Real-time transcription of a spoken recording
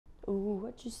Ooh,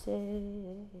 what you say?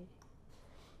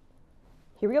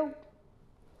 Here we go.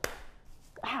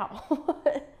 Ow.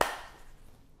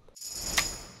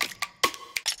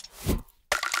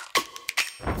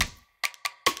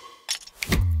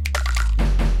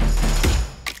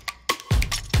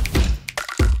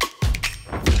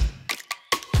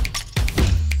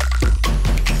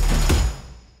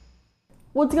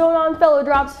 What's going on, fellow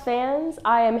Drops fans?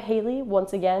 I am Haley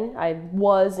once again. I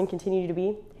was and continue to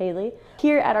be Haley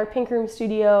here at our Pink Room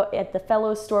studio at the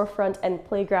Fellow Storefront and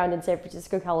Playground in San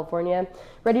Francisco, California,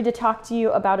 ready to talk to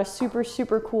you about a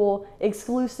super cool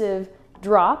exclusive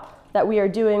drop that we are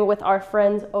doing with our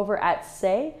friends over at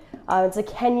Sey. It's a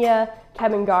Kenya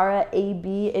Kabingara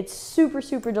AB. It's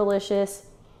super delicious.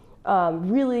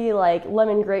 Really like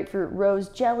lemon grapefruit rose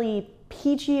jelly,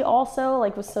 peachy also,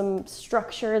 like with some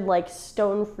structured like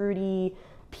stone fruity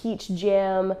peach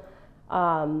jam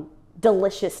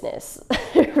deliciousness.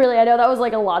 Really, I know that was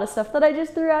like a lot of stuff that I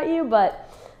just threw at you, but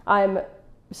I'm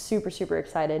super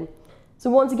excited. So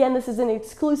once again, this is an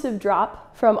exclusive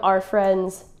drop from our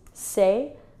friends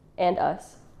Sey and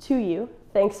us to you.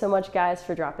 Thanks so much, guys,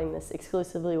 for dropping this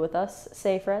exclusively with us,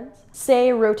 Sey friends.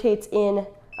 Sey rotates in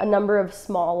a number of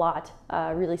small lot,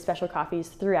 really special coffees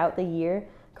throughout the year,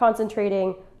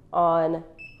 concentrating on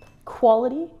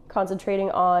quality, concentrating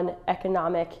on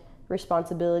economic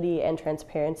responsibility and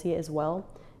transparency as well.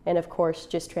 And of course,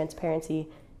 just transparency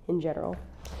in general.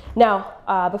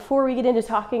 Now, before we get into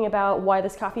talking about why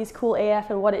this coffee is cool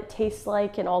AF and what it tastes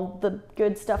like and all the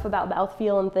good stuff about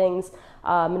mouthfeel and things,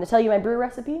 I'm gonna tell you my brew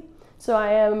recipe. So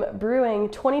I am brewing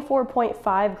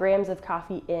 24.5 grams of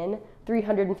coffee in,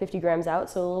 350 grams out,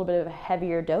 so a little bit of a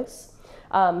heavier dose.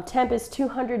 Temp is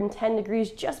 210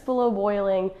 degrees, just below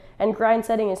boiling, and grind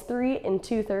setting is 3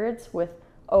 2/3 with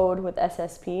Ode with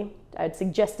SSP. I'd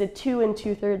suggested 2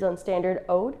 2/3 on standard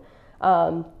Ode.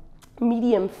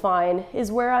 Medium fine is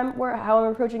how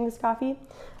I'm approaching this coffee.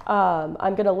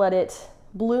 I'm gonna let it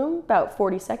bloom about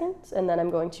 40 seconds, and then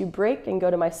I'm going to break and go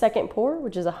to my second pour,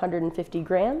 which is 150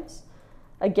 grams.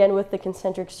 Again, with the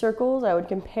concentric circles, I would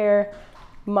compare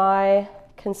my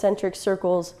concentric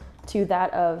circles to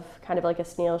that of kind of like a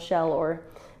snail shell or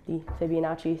the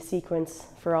Fibonacci sequence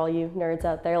for all you nerds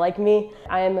out there like me.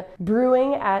 I am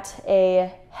brewing at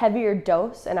a heavier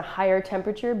dose and a higher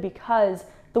temperature because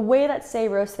the way that Sey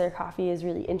roasts their coffee is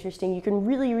really interesting. You can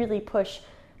really push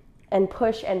and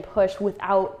push and push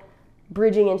without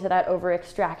bridging into that over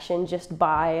extraction just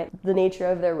by the nature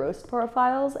of their roast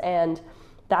profiles, and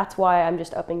that's why I'm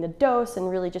just upping the dose and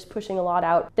really just pushing a lot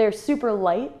out. They're super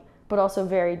light, but also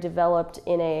very developed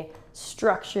in a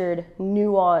structured,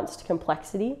 nuanced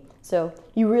complexity. So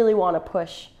you really want to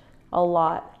push a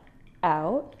lot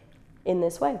out in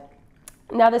this way.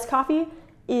 Now this coffee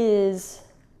is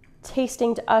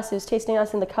tasting us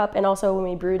in the cup, and also when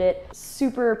we brewed it,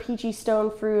 super peachy stone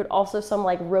fruit, also some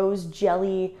like rose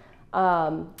jelly.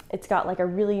 It's got like a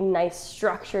really nice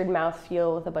structured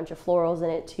mouthfeel with a bunch of florals in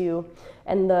it too.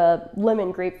 And the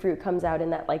lemon grapefruit comes out in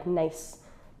that like nice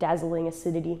dazzling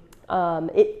acidity.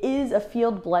 It is a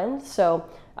field blend, so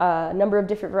a number of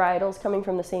different varietals coming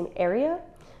from the same area.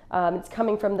 It's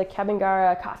coming from the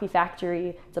Kabingara Coffee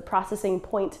Factory. It's a processing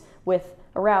point with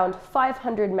around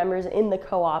 500 members in the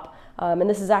co-op, and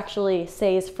this is actually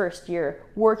Sey's first year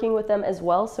working with them as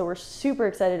well, so we're super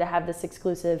excited to have this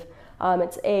exclusive.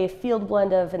 It's a field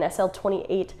blend of an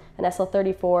SL28, an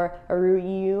SL34, a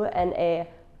Ruiyu, and a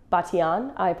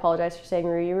Batian. I apologize for saying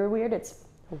Ruiyu weird. It's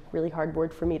a really hard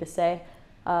word for me to say.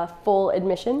 Full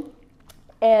admission.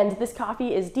 And this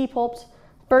coffee is depulped,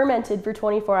 fermented for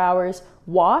 24 hours,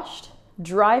 washed,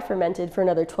 dry fermented for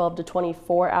another 12 to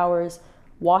 24 hours,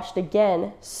 washed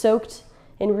again, soaked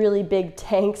in really big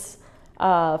tanks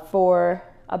for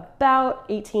about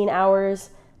 18 hours,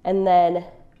 and then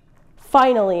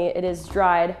finally it is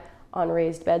dried on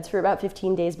raised beds for about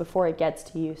 15 days before it gets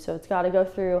to you. So it's got to go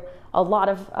through a lot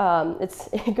of,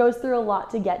 it goes through a lot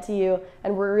to get to you,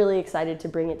 and we're really excited to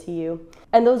bring it to you.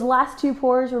 And those last two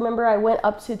pours, remember I went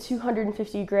up to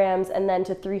 250 grams and then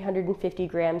to 350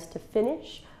 grams to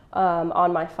finish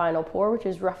on my final pour, which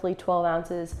is roughly 12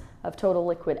 ounces of total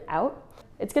liquid out.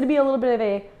 It's going to be a little bit of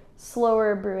a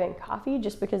slower brewing coffee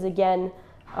just because, again,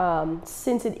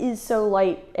 since it is so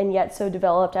light and yet so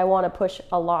developed, I want to push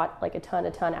a lot, like a ton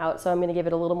out. So I'm going to give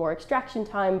it a little more extraction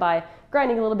time by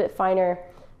grinding a little bit finer,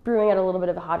 brewing at a little bit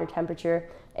of a hotter temperature,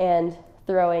 and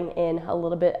throwing in a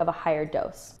little bit of a higher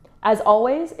dose. As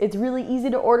always, it's really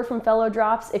easy to order from Fellow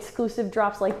Drops, exclusive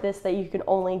drops like this that you can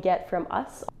only get from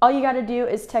us. All you got to do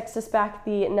is text us back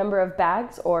the number of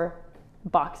bags or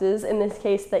boxes in this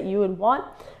case that you would want.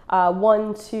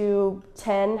 1 to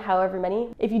 10, however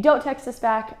many. If you don't text us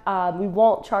back, we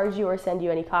won't charge you or send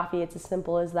you any coffee. It's as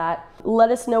simple as that.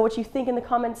 Let us know what you think in the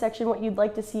comment section, what you'd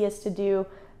like to see us to do.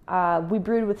 We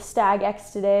brewed with Stag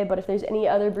X today, but if there's any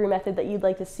other brew method that you'd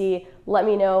like to see, let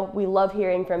me know. We love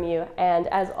hearing from you. And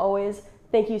as always,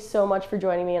 thank you so much for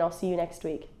joining me, and I'll see you next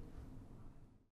week.